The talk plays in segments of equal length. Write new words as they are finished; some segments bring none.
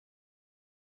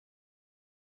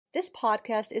This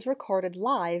podcast is recorded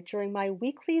live during my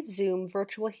weekly Zoom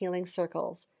virtual healing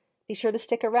circles. Be sure to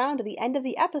stick around to the end of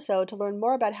the episode to learn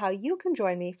more about how you can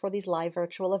join me for these live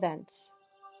virtual events.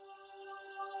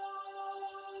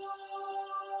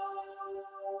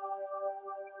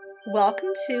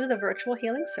 Welcome to the Virtual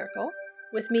Healing Circle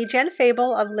with me, Jen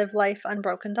Fable of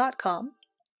LiveLifeUnbroken.com.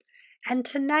 And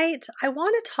tonight I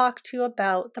want to talk to you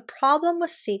about the problem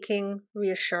with seeking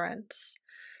reassurance.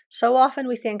 So often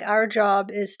we think our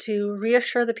job is to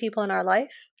reassure the people in our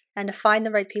life and to find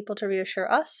the right people to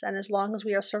reassure us. And as long as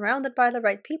we are surrounded by the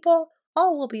right people,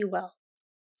 all will be well.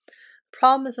 The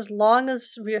problem is, as long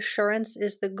as reassurance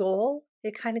is the goal,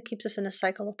 it kind of keeps us in a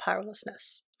cycle of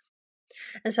powerlessness.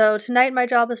 And so tonight my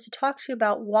job is to talk to you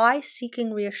about why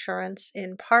seeking reassurance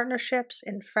in partnerships,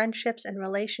 in friendships, and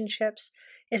relationships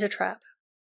is a trap.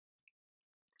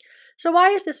 So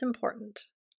why is this important?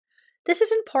 This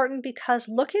is important because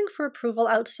looking for approval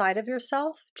outside of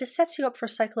yourself just sets you up for a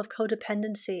cycle of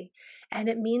codependency, and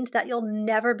it means that you'll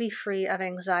never be free of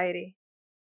anxiety.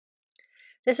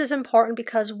 This is important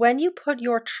because when you put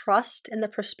your trust in the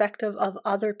perspective of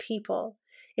other people,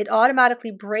 it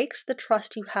automatically breaks the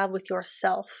trust you have with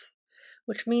yourself,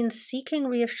 which means seeking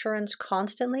reassurance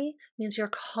constantly means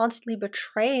you're constantly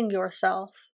betraying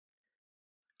yourself.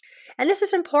 And this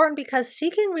is important because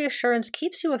seeking reassurance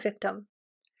keeps you a victim.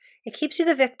 It keeps you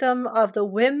the victim of the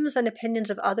whims and opinions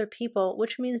of other people,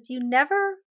 which means you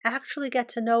never actually get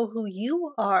to know who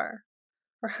you are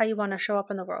or how you want to show up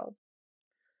in the world.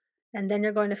 And then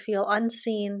you're going to feel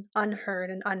unseen, unheard,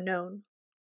 and unknown.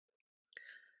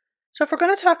 So if we're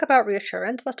going to talk about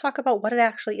reassurance, let's talk about what it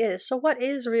actually is. So what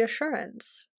is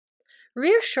reassurance?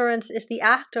 Reassurance is the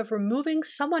act of removing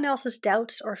someone else's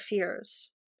doubts or fears.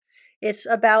 It's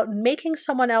about making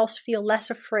someone else feel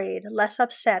less afraid, less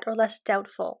upset, or less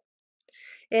doubtful.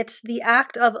 It's the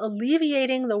act of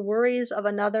alleviating the worries of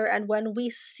another, and when we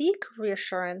seek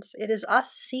reassurance, it is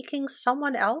us seeking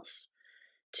someone else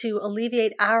to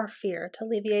alleviate our fear, to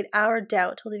alleviate our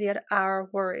doubt, to alleviate our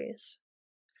worries.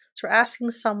 So we're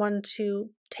asking someone to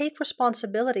take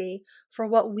responsibility for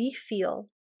what we feel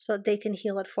so that they can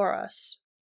heal it for us.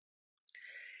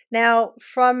 Now,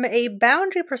 from a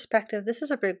boundary perspective, this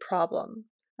is a big problem.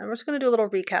 And we're just going to do a little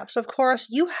recap. So, of course,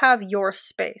 you have your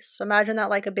space. So imagine that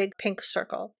like a big pink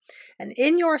circle. And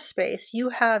in your space, you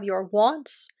have your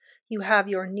wants, you have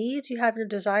your needs, you have your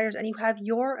desires, and you have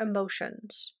your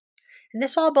emotions. And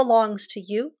this all belongs to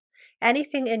you.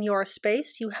 Anything in your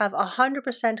space, you have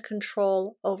 100%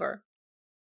 control over.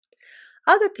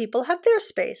 Other people have their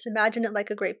space. Imagine it like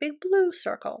a great big blue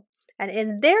circle. And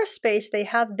in their space, they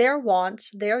have their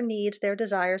wants, their needs, their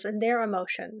desires, and their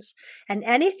emotions. And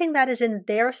anything that is in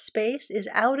their space is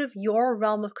out of your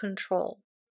realm of control.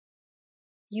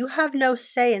 You have no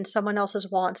say in someone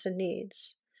else's wants and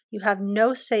needs. You have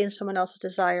no say in someone else's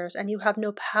desires, and you have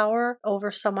no power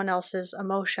over someone else's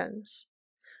emotions.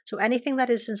 So anything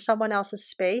that is in someone else's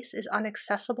space is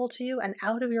inaccessible to you and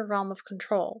out of your realm of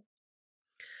control.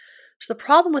 So the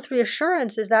problem with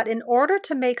reassurance is that in order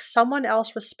to make someone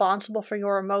else responsible for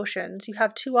your emotions, you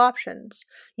have two options.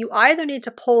 You either need to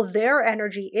pull their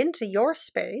energy into your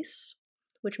space,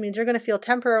 which means you're going to feel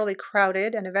temporarily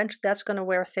crowded, and eventually that's going to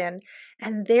wear thin,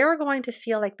 and they're going to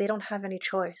feel like they don't have any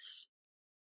choice.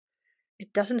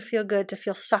 It doesn't feel good to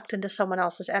feel sucked into someone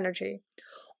else's energy.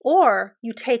 Or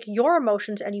you take your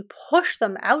emotions and you push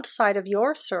them outside of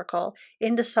your circle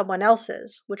into someone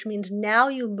else's, which means now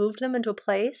you moved them into a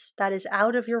place that is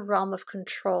out of your realm of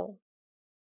control.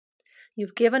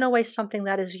 You've given away something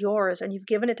that is yours, and you've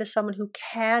given it to someone who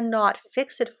cannot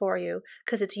fix it for you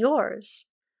because it's yours.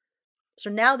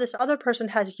 So now this other person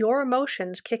has your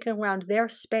emotions kicking around their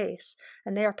space,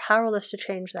 and they are powerless to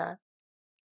change that.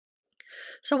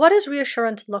 So what does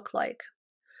reassurance look like?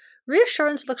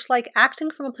 Reassurance looks like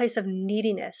acting from a place of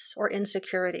neediness or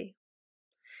insecurity.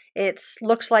 It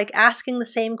looks like asking the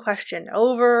same question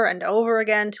over and over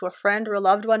again to a friend or a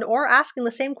loved one, or asking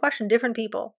the same question to different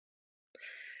people.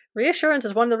 Reassurance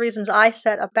is one of the reasons I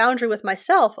set a boundary with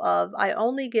myself of I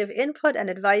only give input and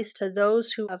advice to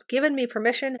those who have given me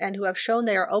permission and who have shown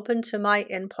they are open to my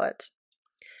input.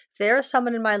 If there is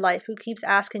someone in my life who keeps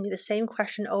asking me the same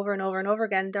question over and over and over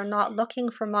again, they're not looking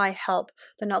for my help.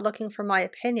 They're not looking for my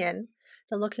opinion.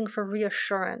 They're looking for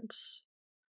reassurance.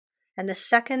 And the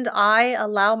second I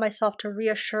allow myself to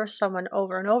reassure someone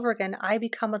over and over again, I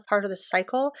become a part of the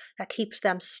cycle that keeps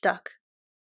them stuck.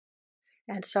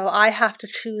 And so I have to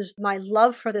choose my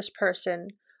love for this person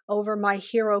over my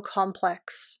hero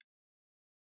complex.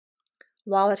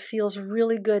 While it feels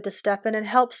really good to step in and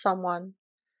help someone,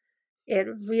 it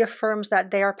reaffirms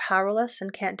that they are powerless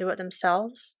and can't do it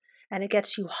themselves. and it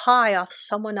gets you high off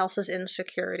someone else's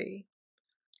insecurity.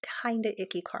 Kinda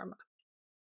icky karma.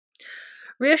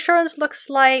 Reassurance looks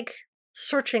like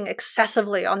searching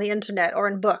excessively on the internet or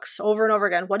in books over and over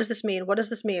again. What does this mean? What does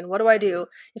this mean? What do I do?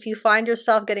 If you find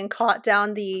yourself getting caught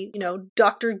down the,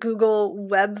 Dr. Google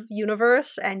web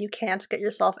universe and you can't get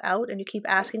yourself out and you keep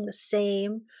asking the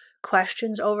same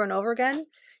questions over and over again,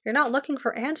 you're not looking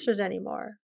for answers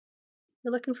anymore.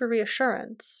 You're looking for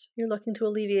reassurance. You're looking to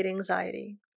alleviate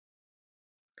anxiety.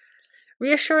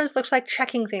 Reassurance looks like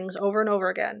checking things over and over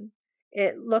again.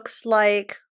 It looks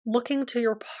like looking to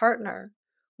your partner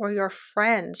or your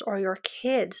friends or your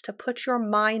kids to put your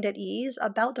mind at ease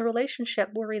about the relationship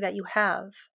worry that you have.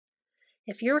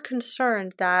 If you're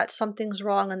concerned that something's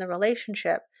wrong in the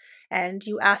relationship and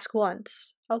you ask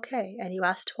once, okay, and you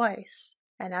ask twice,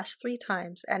 and ask 3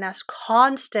 times, and ask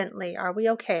constantly, are we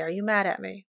okay? Are you mad at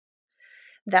me?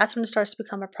 That's when it starts to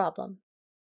become a problem.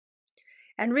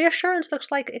 And reassurance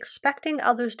looks like expecting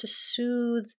others to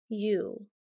soothe you.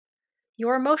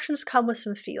 Your emotions come with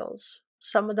some feels.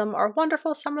 Some of them are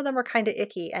wonderful, some of them are kind of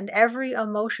icky, and every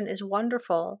emotion is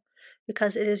wonderful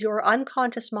because it is your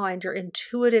unconscious mind, your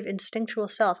intuitive, instinctual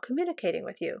self communicating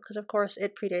with you, because of course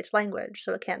it predates language,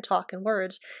 so it can't talk in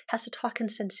words, it has to talk in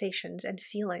sensations and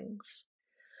feelings.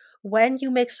 When you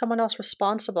make someone else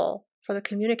responsible for the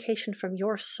communication from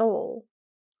your soul,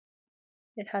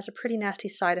 it has a pretty nasty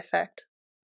side effect.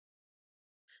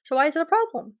 So why is it a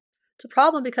problem? It's a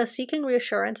problem because seeking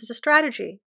reassurance is a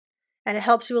strategy. And it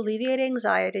helps you alleviate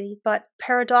anxiety, but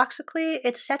paradoxically,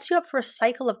 it sets you up for a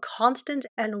cycle of constant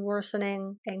and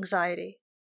worsening anxiety.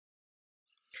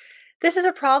 This is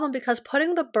a problem because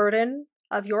putting the burden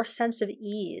of your sense of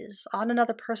ease on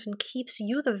another person keeps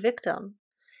you the victim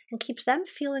and keeps them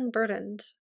feeling burdened.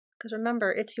 Because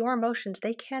remember, it's your emotions.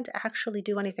 They can't actually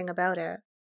do anything about it.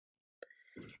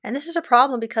 And this is a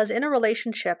problem because in a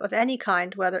relationship of any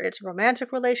kind, whether it's a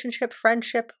romantic relationship,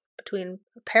 friendship, between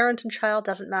a parent and child,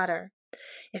 doesn't matter.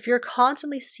 If you're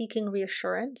constantly seeking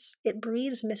reassurance, it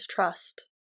breeds mistrust.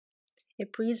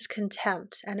 It breeds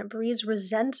contempt and it breeds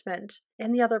resentment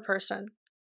in the other person.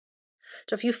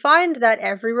 So if you find that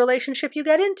every relationship you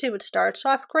get into, it starts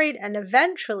off great and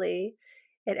eventually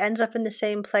it ends up in the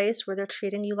same place where they're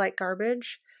treating you like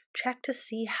garbage, check to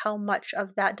see how much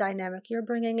of that dynamic you're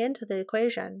bringing into the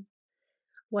equation.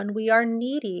 When we are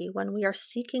needy, when we are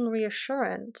seeking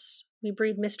reassurance, we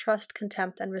breed mistrust,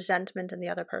 contempt, and resentment in the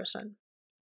other person.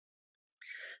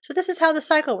 So this is how the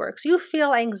cycle works. You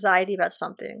feel anxiety about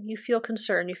something. You feel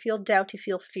concern. You feel doubt. You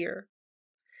feel fear.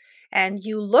 And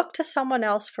you look to someone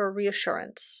else for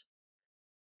reassurance.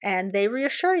 And they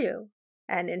reassure you.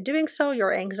 And in doing so,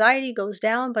 your anxiety goes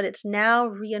down, but it's now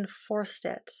reinforced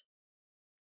it.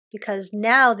 Because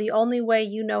now the only way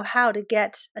you know how to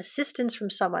get assistance from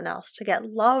someone else, to get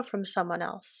love from someone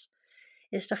else,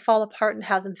 is to fall apart and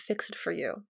have them fix it for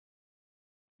you.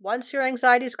 Once your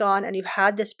anxiety's gone and you've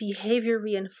had this behavior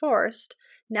reinforced,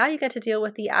 now you get to deal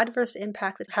with the adverse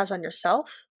impact it has on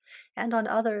yourself and on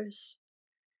others.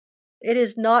 It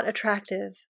is not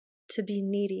attractive to be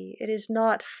needy. It is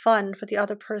not fun for the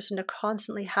other person to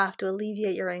constantly have to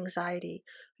alleviate your anxiety.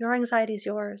 Your anxiety is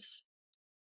yours.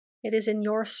 It is in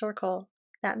your circle.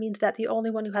 That means that the only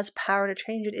one who has power to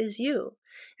change it is you.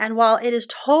 And while it is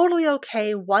totally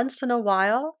okay once in a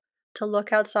while to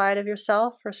look outside of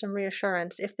yourself for some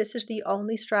reassurance, if this is the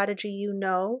only strategy you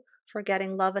know for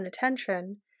getting love and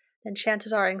attention, then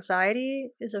chances are anxiety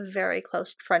is a very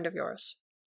close friend of yours.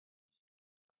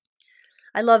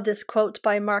 I love this quote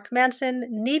by Mark Manson.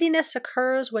 Neediness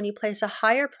occurs when you place a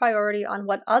higher priority on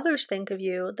what others think of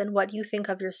you than what you think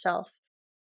of yourself.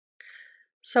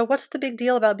 So what's the big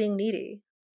deal about being needy?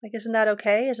 Like, isn't that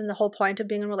okay? Isn't the whole point of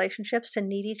being in relationships to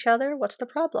need each other? What's the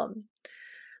problem?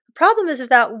 The problem is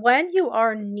that when you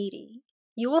are needy,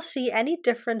 you will see any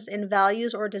difference in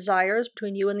values or desires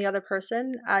between you and the other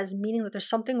person as meaning that there's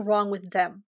something wrong with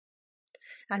them.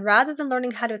 And rather than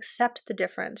learning how to accept the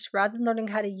difference, rather than learning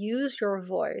how to use your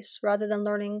voice, rather than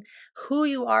learning who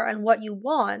you are and what you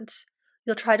want,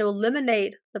 you'll try to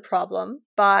eliminate the problem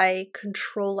by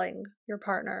controlling your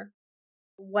partner.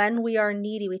 When we are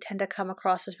needy, we tend to come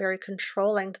across as very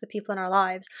controlling to the people in our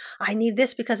lives. I need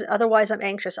this because otherwise I'm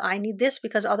anxious. I need this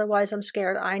because otherwise I'm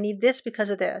scared. I need this because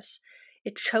of this.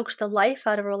 It chokes the life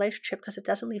out of a relationship because it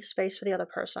doesn't leave space for the other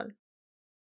person.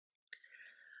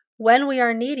 When we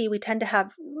are needy, we tend to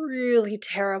have really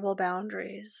terrible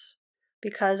boundaries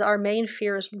because our main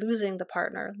fear is losing the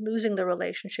partner, losing the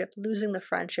relationship, losing the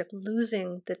friendship,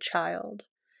 losing the child.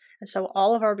 And so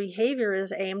all of our behavior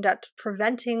is aimed at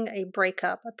preventing a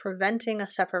breakup, at preventing a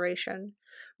separation,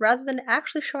 rather than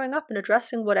actually showing up and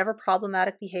addressing whatever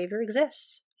problematic behavior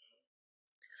exists.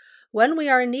 When we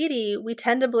are needy, we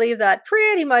tend to believe that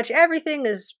pretty much everything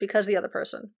is because of the other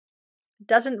person. It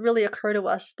doesn't really occur to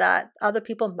us that other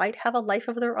people might have a life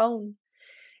of their own.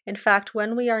 In fact,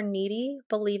 when we are needy,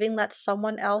 believing that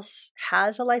someone else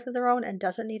has a life of their own and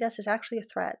doesn't need us is actually a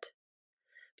threat.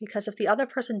 Because if the other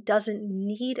person doesn't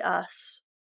need us,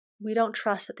 we don't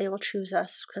trust that they will choose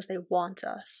us because they want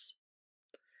us.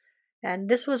 And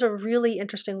this was a really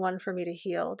interesting one for me to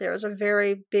heal. There was a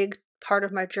very big part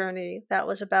of my journey that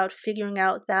was about figuring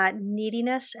out that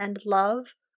neediness and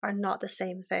love are not the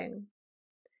same thing.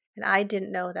 And I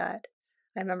didn't know that.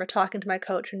 I remember talking to my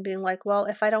coach and being like, well,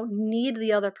 if I don't need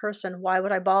the other person, why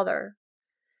would I bother?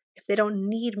 If they don't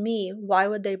need me, why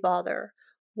would they bother?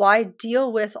 Why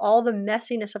deal with all the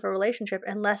messiness of a relationship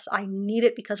unless I need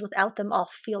it, because without them, I'll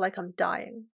feel like I'm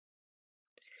dying?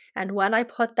 And when I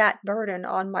put that burden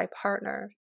on my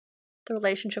partner, the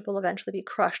relationship will eventually be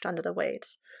crushed under the weight.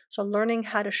 So learning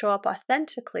how to show up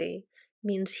authentically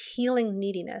means healing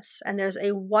neediness. And there's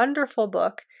a wonderful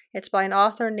book. It's by an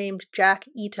author named Jack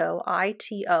Ito,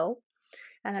 I-T-O.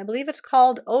 And I believe it's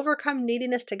called Overcome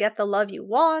Neediness to Get the Love You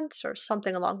Want, or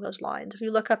something along those lines. If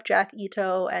you look up Jack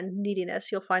Ito and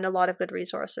neediness, you'll find a lot of good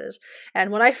resources. And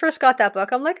when I first got that book,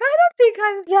 I'm like, I don't think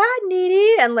I'm that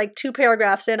needy. And like 2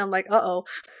 paragraphs in, I'm like, uh-oh.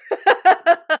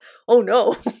 Oh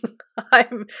no,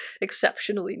 I'm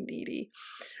exceptionally needy.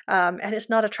 And it's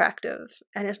not attractive,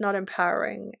 and it's not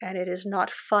empowering, and it is not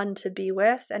fun to be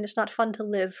with, and it's not fun to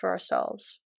live for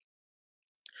ourselves.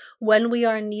 When we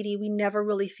are needy, we never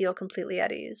really feel completely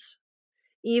at ease.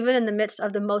 Even in the midst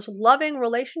of the most loving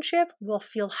relationship, we'll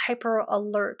feel hyper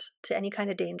alert to any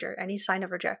kind of danger, any sign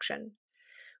of rejection,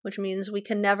 which means we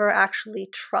can never actually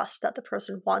trust that the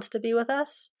person wants to be with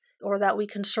us, or that we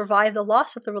can survive the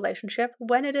loss of the relationship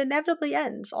when it inevitably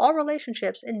ends. All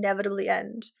relationships inevitably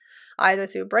end, either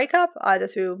through breakup, either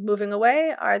through moving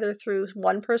away, either through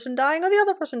one person dying or the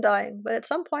other person dying. But at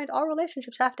some point, all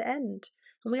relationships have to end.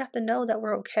 And we have to know that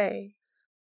we're okay.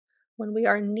 When we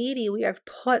are needy, we have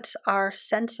put our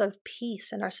sense of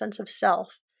peace and our sense of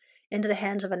self into the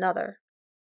hands of another,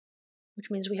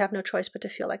 which means we have no choice but to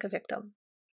feel like a victim.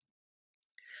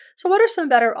 So what are some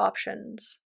better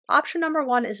options? Option number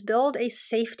 1 is build a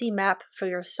safety map for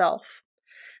yourself.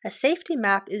 A safety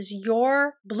map is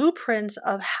your blueprint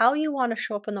of how you want to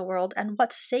show up in the world and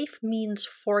what safe means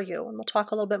for you. And we'll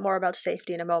talk a little bit more about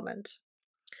safety in a moment.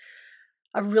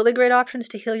 A really great option is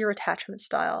to heal your attachment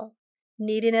style.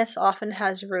 Neediness often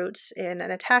has roots in an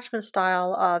attachment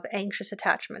style of anxious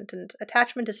attachment. And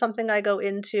attachment is something I go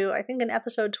into, I think, in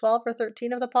episode 12 or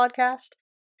 13 of the podcast.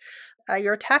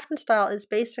 Your attachment style is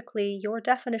basically your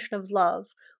definition of love,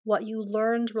 what you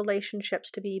learned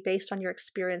relationships to be based on your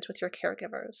experience with your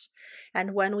caregivers.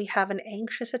 And when we have an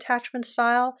anxious attachment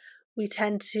style, we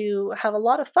tend to have a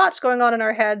lot of thoughts going on in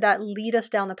our head that lead us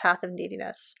down the path of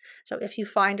neediness. So if you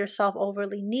find yourself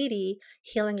overly needy,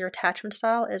 healing your attachment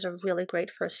style is a really great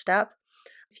first step.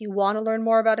 If you want to learn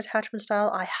more about attachment style,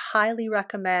 I highly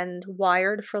recommend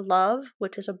Wired for Love,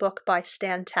 which is a book by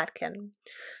Stan Tatkin.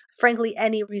 Frankly,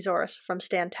 any resource from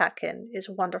Stan Tatkin is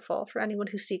wonderful for anyone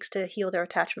who seeks to heal their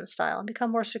attachment style and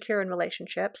become more secure in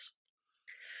relationships.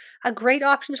 A great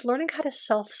option is learning how to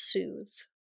self-soothe.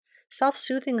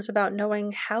 Self-soothing is about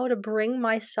knowing how to bring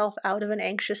myself out of an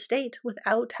anxious state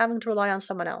without having to rely on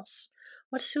someone else.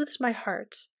 What soothes my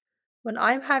heart? When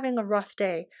I'm having a rough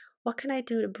day, what can I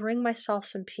do to bring myself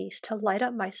some peace, to light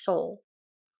up my soul?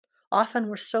 Often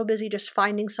we're so busy just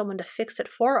finding someone to fix it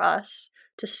for us,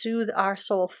 to soothe our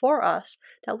soul for us,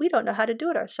 that we don't know how to do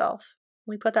it ourselves.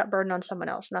 We put that burden on someone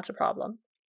else, and that's a problem.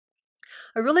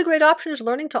 A really great option is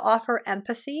learning to offer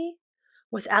empathy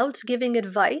without giving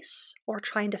advice or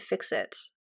trying to fix it.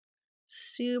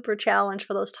 Super challenge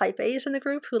for those type A's in the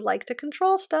group who like to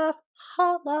control stuff.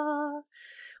 Holla!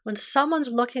 When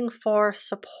someone's looking for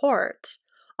support,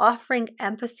 offering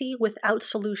empathy without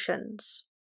solutions,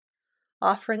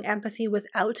 offering empathy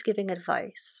without giving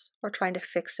advice or trying to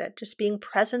fix it, just being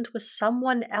present with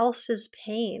someone else's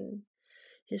pain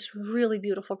is really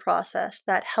beautiful process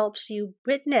that helps you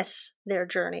witness their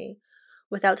journey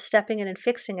without stepping in and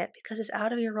fixing it, because it's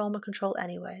out of your realm of control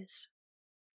anyways.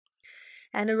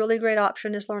 And a really great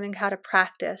option is learning how to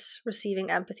practice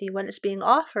receiving empathy when it's being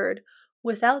offered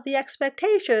without the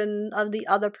expectation of the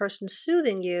other person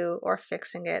soothing you or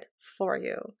fixing it for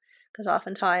you. Because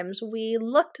oftentimes we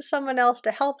look to someone else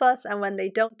to help us, and when they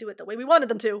don't do it the way we wanted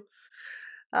them to,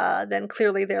 then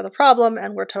clearly they're the problem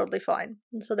and we're totally fine.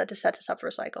 And so that just sets us up for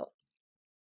a cycle.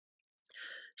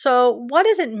 So what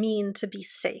does it mean to be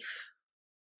safe?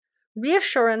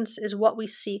 Reassurance is what we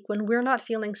seek when we're not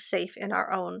feeling safe in our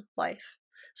own life.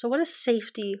 So what does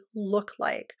safety look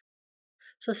like?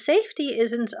 So safety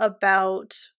isn't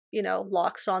about,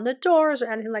 locks on the doors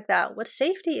or anything like that. What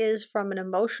safety is from an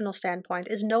emotional standpoint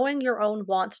is knowing your own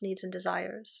wants, needs, and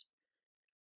desires.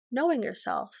 Knowing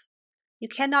yourself. You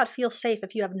cannot feel safe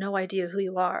if you have no idea who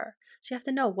you are. So you have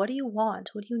to know, what do you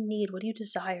want? What do you need? What do you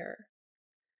desire?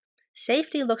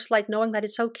 Safety looks like knowing that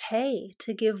it's okay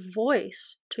to give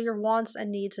voice to your wants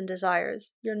and needs and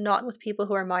desires. You're not with people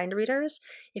who are mind readers.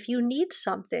 If you need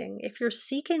something, if you're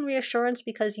seeking reassurance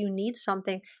because you need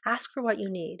something, ask for what you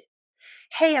need.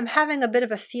 Hey, I'm having a bit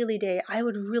of a feely day. I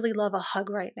would really love a hug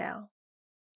right now.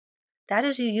 That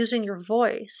is you using your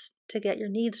voice to get your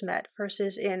needs met,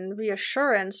 versus in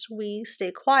reassurance, we stay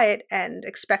quiet and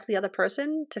expect the other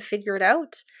person to figure it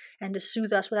out and to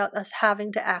soothe us without us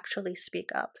having to actually speak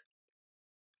up.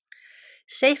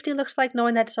 Safety looks like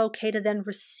knowing that it's okay to then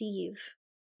receive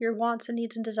your wants and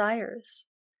needs and desires.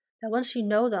 That once you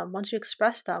know them, once you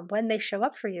express them, when they show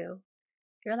up for you,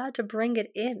 you're allowed to bring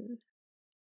it in.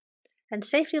 And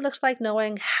safety looks like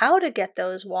knowing how to get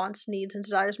those wants, needs, and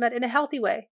desires met in a healthy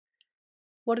way.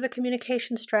 What are the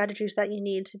communication strategies that you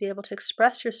need to be able to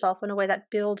express yourself in a way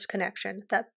that builds connection,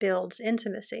 that builds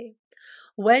intimacy?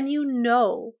 When you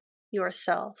know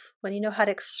yourself, when you know how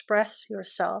to express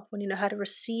yourself, when you know how to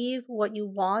receive what you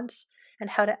want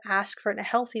and how to ask for it in a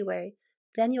healthy way,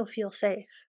 then you'll feel safe.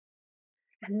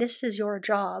 And this is your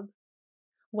job.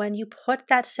 When you put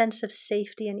that sense of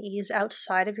safety and ease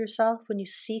outside of yourself, when you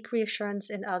seek reassurance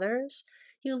in others,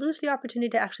 you lose the opportunity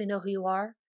to actually know who you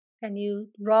are, and you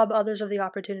rob others of the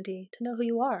opportunity to know who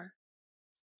you are.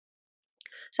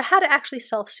 So how to actually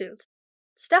self-soothe?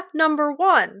 Step number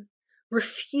 1,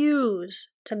 refuse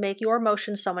to make your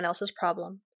emotions someone else's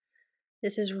problem.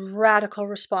 This is radical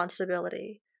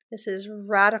responsibility. This is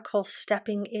radical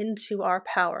stepping into our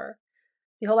power.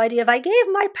 The whole idea of, I gave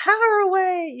my power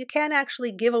away. You can't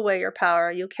actually give away your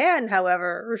power. You can,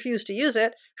 however, refuse to use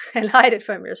it and hide it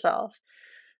from yourself.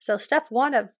 So step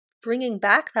 1 of bringing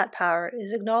back that power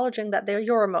is acknowledging that they're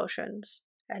your emotions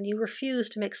and you refuse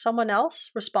to make someone else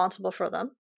responsible for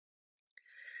them.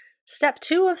 Step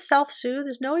 2 of self-soothe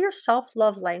is know your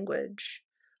self-love language.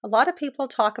 A lot of people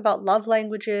talk about love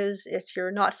languages. If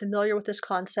you're not familiar with this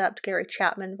concept, Gary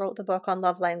Chapman wrote the book on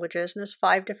love languages, and there's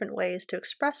 5 different ways to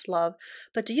express love.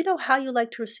 But do you know how you like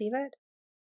to receive it?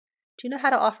 Do you know how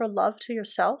to offer love to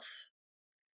yourself?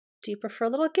 Do you prefer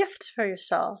little gifts for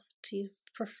yourself? Do you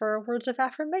prefer words of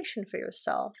affirmation for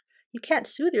yourself? You can't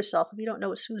soothe yourself if you don't know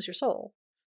what soothes your soul.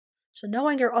 So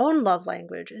knowing your own love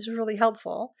language is really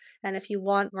helpful. And if you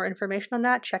want more information on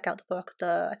that, check out the book.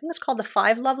 I think it's called The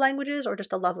 5 Love Languages, or just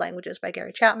The Love Languages by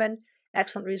Gary Chapman.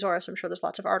 Excellent resource. I'm sure there's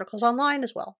lots of articles online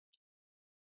as well.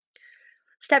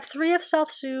 Step 3 of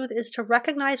self-soothe is to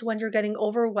recognize when you're getting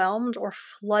overwhelmed or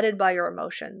flooded by your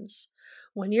emotions.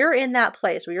 When you're in that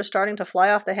place where you're starting to fly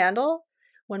off the handle,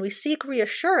 when we seek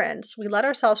reassurance, we let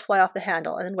ourselves fly off the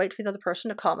handle and then wait for the other person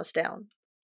to calm us down.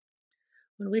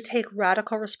 When we take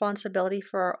radical responsibility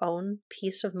for our own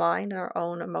peace of mind and our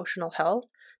own emotional health,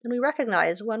 then we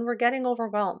recognize when we're getting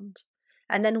overwhelmed.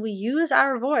 And then we use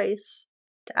our voice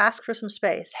to ask for some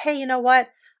space. Hey, you know what?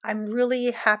 I'm really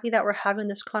happy that we're having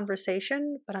this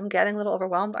conversation, but I'm getting a little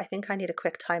overwhelmed. I think I need a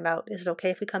quick timeout. Is it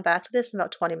okay if we come back to this in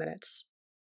about 20 minutes?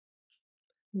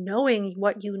 Knowing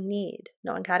what you need,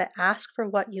 knowing how to ask for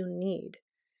what you need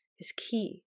is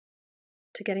key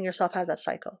to getting yourself out of that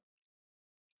cycle.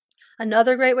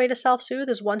 Another great way to self-soothe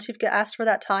is, once you've asked for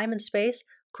that time and space,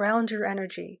 ground your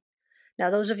energy. Now,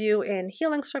 those of you in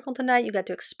Healing Circle tonight, you get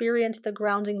to experience the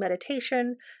grounding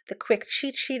meditation. The quick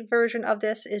cheat sheet version of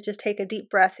this is just take a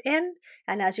deep breath in,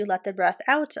 and as you let the breath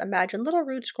out, imagine little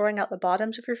roots growing out the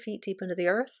bottoms of your feet deep into the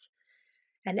earth.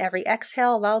 And every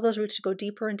exhale, allow those roots to go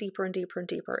deeper and deeper and deeper and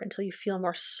deeper until you feel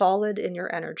more solid in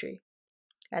your energy.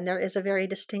 And there is a very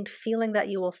distinct feeling that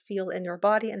you will feel in your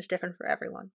body, and it's different for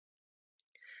everyone.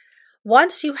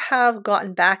 Once you have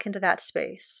gotten back into that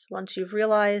space, once you've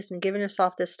realized and given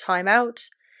yourself this time out,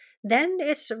 then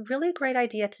it's a really great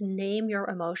idea to name your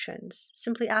emotions.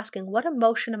 Simply asking, what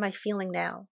emotion am I feeling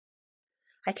now?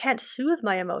 I can't soothe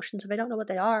my emotions if I don't know what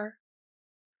they are.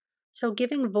 So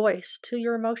giving voice to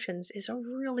your emotions is a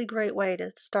really great way to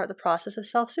start the process of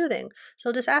self-soothing.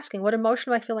 So just asking, what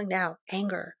emotion am I feeling now?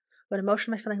 Anger. What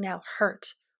emotion am I feeling now?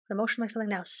 Hurt. What emotion am I feeling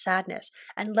now? Sadness.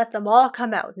 And let them all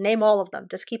come out. Name all of them.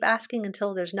 Just keep asking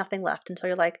until there's nothing left, until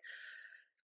you're like,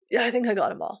 yeah, I think I got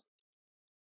them all.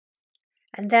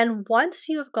 And then once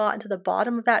you have gotten to the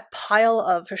bottom of that pile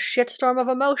of a shitstorm of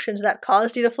emotions that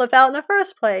caused you to flip out in the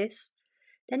first place,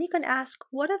 then you can ask,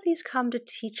 what have these come to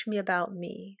teach me about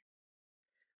me?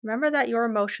 Remember that your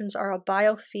emotions are a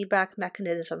biofeedback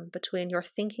mechanism between your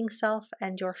thinking self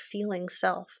and your feeling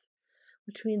self.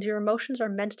 which means your emotions are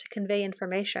meant to convey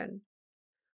information.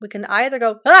 We can either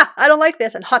go, "Ah, I don't like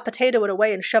this," and hot potato it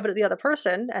away and shove it at the other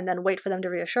person and then wait for them to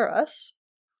reassure us.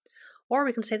 Or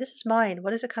we can say, "This is mine.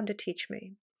 What does it come to teach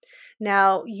me?"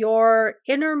 Now, your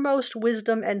innermost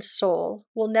wisdom and soul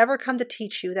will never come to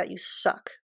teach you that you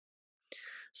suck.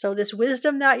 So this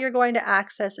wisdom that you're going to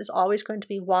access is always going to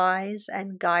be wise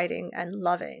and guiding and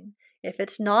loving. If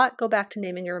it's not, go back to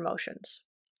naming your emotions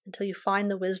until you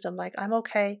find the wisdom like, I'm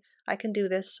okay, I can do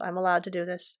this, I'm allowed to do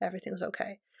this, everything's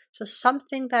okay. So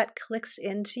something that clicks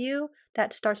into you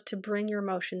that starts to bring your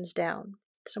emotions down,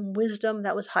 some wisdom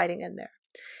that was hiding in there.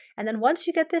 And then once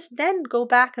you get this, then go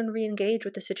back and re-engage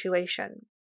with the situation.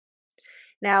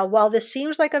 Now, while this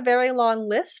seems like a very long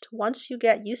list, once you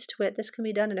get used to it, this can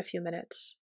be done in a few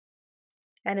minutes.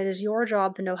 And it is your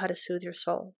job to know how to soothe your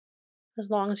soul. As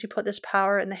long as you put this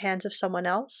power in the hands of someone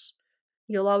else,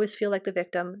 you'll always feel like the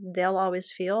victim. They'll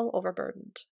always feel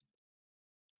overburdened.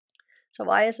 So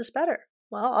why is this better?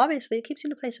 Well, obviously, it keeps you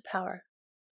in a place of power.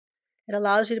 It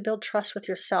allows you to build trust with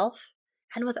yourself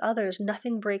and with others.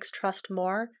 Nothing breaks trust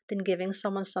more than giving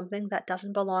someone something that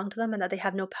doesn't belong to them and that they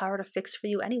have no power to fix for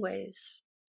you anyways.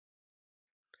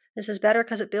 This is better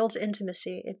because it builds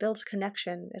intimacy, it builds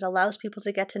connection, it allows people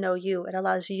to get to know you, it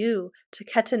allows you to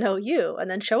get to know you and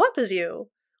then show up as you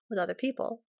with other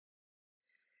people.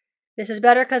 This is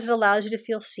better because it allows you to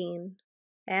feel seen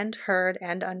and heard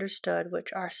and understood,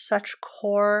 which are such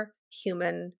core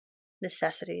human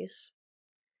necessities.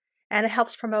 And it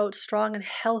helps promote strong and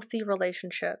healthy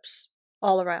relationships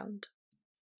all around.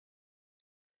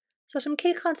 So some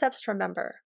key concepts to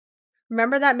remember.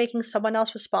 Remember that making someone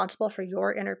else responsible for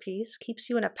your inner peace keeps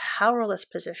you in a powerless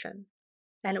position,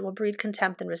 and it will breed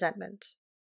contempt and resentment.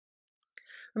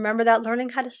 Remember that learning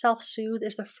how to self-soothe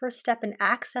is the first step in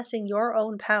accessing your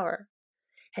own power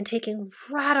and taking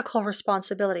radical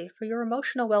responsibility for your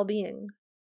emotional well-being.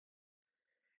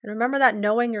 And remember that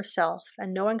knowing yourself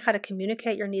and knowing how to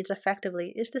communicate your needs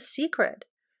effectively is the secret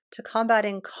to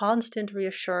combating constant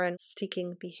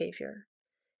reassurance-seeking behavior.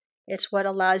 It's what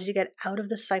allows you to get out of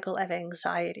the cycle of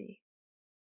anxiety.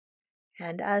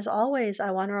 And as always,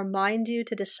 I want to remind you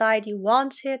to decide you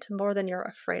want it more than you're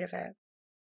afraid of it.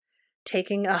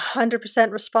 Taking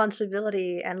 100%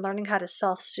 responsibility and learning how to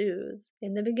self-soothe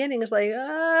in the beginning is like,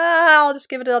 I'll just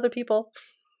give it to other people.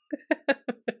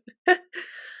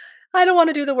 I don't want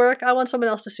to do the work. I want someone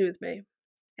else to soothe me.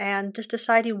 And just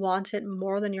decide you want it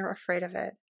more than you're afraid of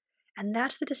it. And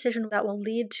that's the decision that will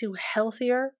lead to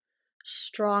healthier,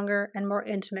 stronger, and more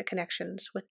intimate connections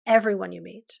with everyone you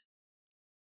meet.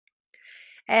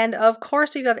 And of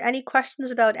course, if you have any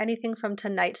questions about anything from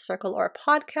tonight's circle or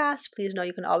podcast, please know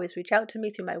you can always reach out to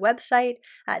me through my website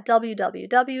at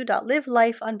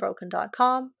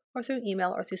www.livelifeunbroken.com or through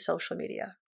email or through social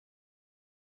media.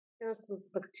 This was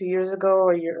like 2 years ago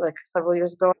or several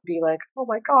years ago, I'd be like, oh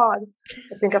my God,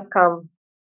 I think I've come,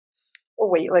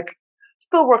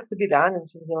 still work to be done and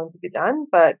some healing to be done,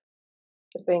 but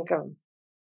I think I've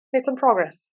made some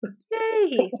progress.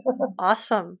 Yay!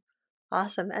 Awesome.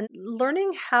 Awesome. And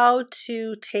learning how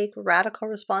to take radical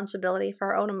responsibility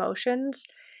for our own emotions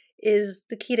is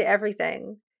the key to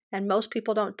everything. And most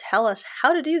people don't tell us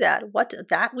how to do that,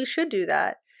 we should do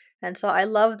that. And so I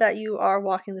love that you are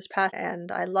walking this path,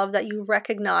 and I love that you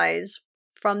recognize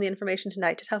from the information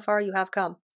tonight just how far you have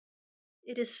come.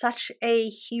 It is such a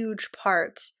huge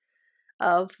part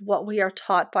of what we are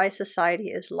taught by society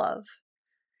is love.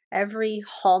 Every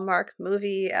Hallmark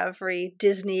movie, every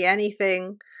Disney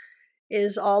anything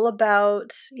is all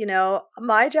about,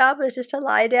 my job is just to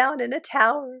lie down in a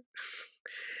tower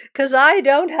because I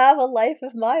don't have a life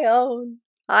of my own.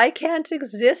 I can't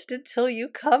exist until you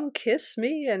come kiss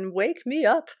me and wake me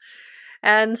up.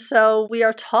 And so we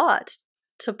are taught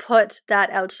to put that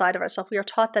outside of ourselves. We are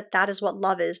taught that that is what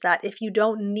love is, that if you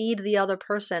don't need the other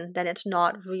person, then it's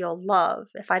not real love.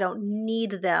 If I don't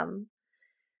need them,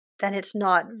 then it's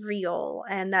not real.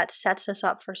 And that sets us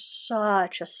up for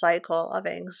such a cycle of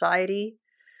anxiety,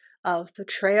 of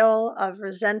betrayal, of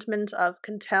resentment, of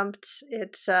contempt.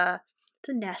 It's a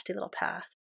nasty little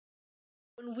path.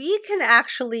 When we can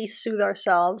actually soothe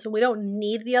ourselves and we don't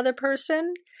need the other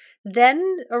person,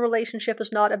 then a relationship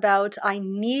is not about I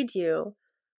need you,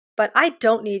 but I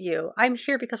don't need you. I'm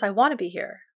here because I want to be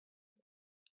here.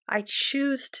 I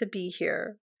choose to be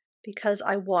here because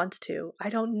I want to.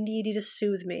 I don't need you to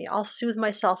soothe me. I'll soothe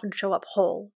myself and show up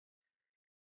whole.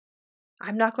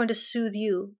 I'm not going to soothe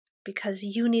you because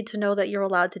you need to know that you're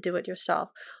allowed to do it yourself.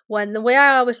 When the way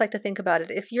I always like to think about it,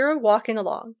 if you're walking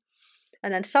along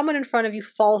and then someone in front of you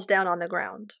falls down on the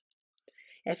ground,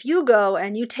 if you go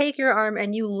and you take your arm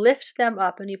and you lift them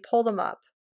up and you pull them up,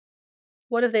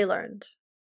 what have they learned?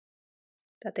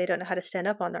 that they don't know how to stand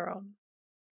up on their own,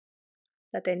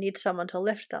 that they need someone to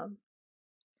lift them.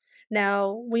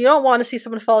 Now, we don't want to see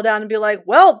someone fall down and be like,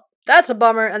 well, that's a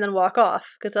bummer, and then walk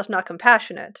off, because that's not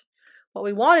compassionate. What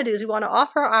we want to do is we want to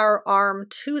offer our arm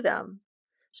to them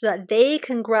so that they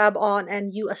can grab on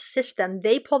and you assist them.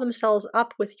 They pull themselves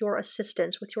up with your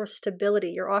assistance, with your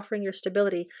stability. You're offering your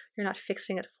stability. You're not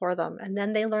fixing it for them. And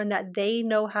then they learn that they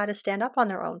know how to stand up on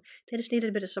their own. They just need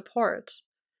a bit of support.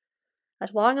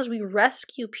 As long as we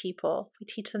rescue people, we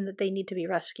teach them that they need to be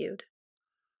rescued.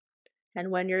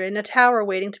 And when you're in a tower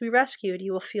waiting to be rescued,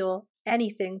 you will feel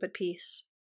anything but peace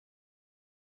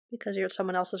because you're at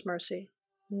someone else's mercy.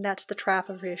 And that's the trap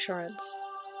of reassurance.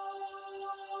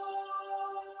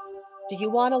 Do you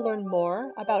want to learn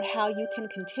more about how you can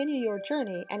continue your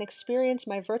journey and experience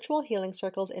my virtual healing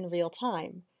circles in real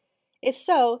time? If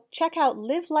so, check out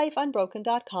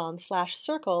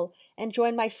livelifeunbroken.com/circle and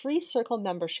join my free circle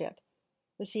membership.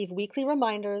 Receive weekly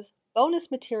reminders,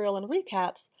 bonus material and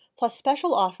recaps, plus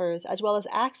special offers, as well as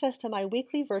access to my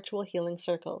weekly virtual healing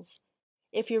circles.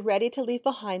 If you're ready to leave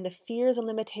behind the fears and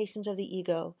limitations of the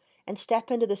ego and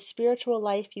step into the spiritual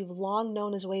life you've long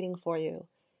known is waiting for you,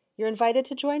 you're invited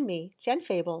to join me, Jen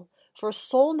Fable, for a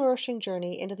soul-nourishing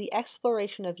journey into the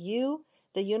exploration of you,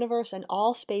 the universe, and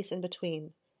all space in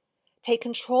between. Take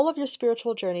control of your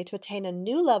spiritual journey to attain a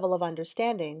new level of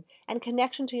understanding and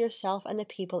connection to yourself and the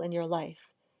people in your life.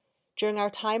 During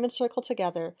our time in circle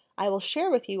together, I will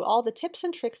share with you all the tips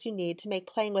and tricks you need to make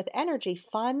playing with energy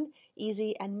fun,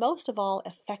 easy, and most of all,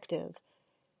 effective.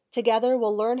 Together,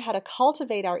 we'll learn how to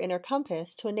cultivate our inner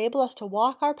compass to enable us to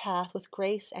walk our path with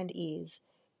grace and ease.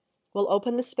 We'll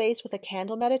open the space with a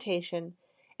candle meditation,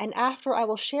 and after I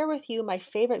will share with you my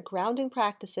favorite grounding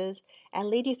practices and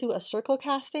lead you through a circle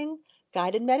casting,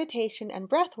 guided meditation, and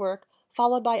breath work,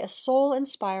 followed by a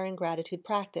soul-inspiring gratitude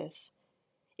practice.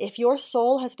 If your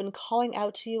soul has been calling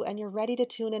out to you and you're ready to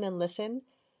tune in and listen,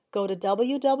 go to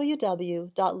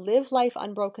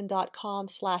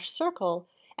www.livelifeunbroken.com/circle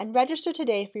and register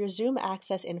today for your Zoom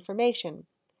access information.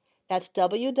 That's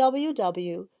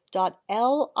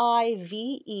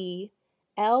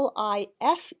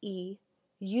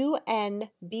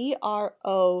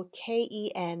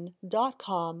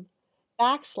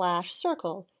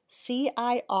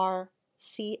CIRCLE.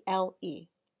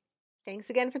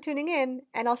 Thanks again for tuning in,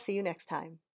 and I'll see you next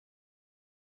time.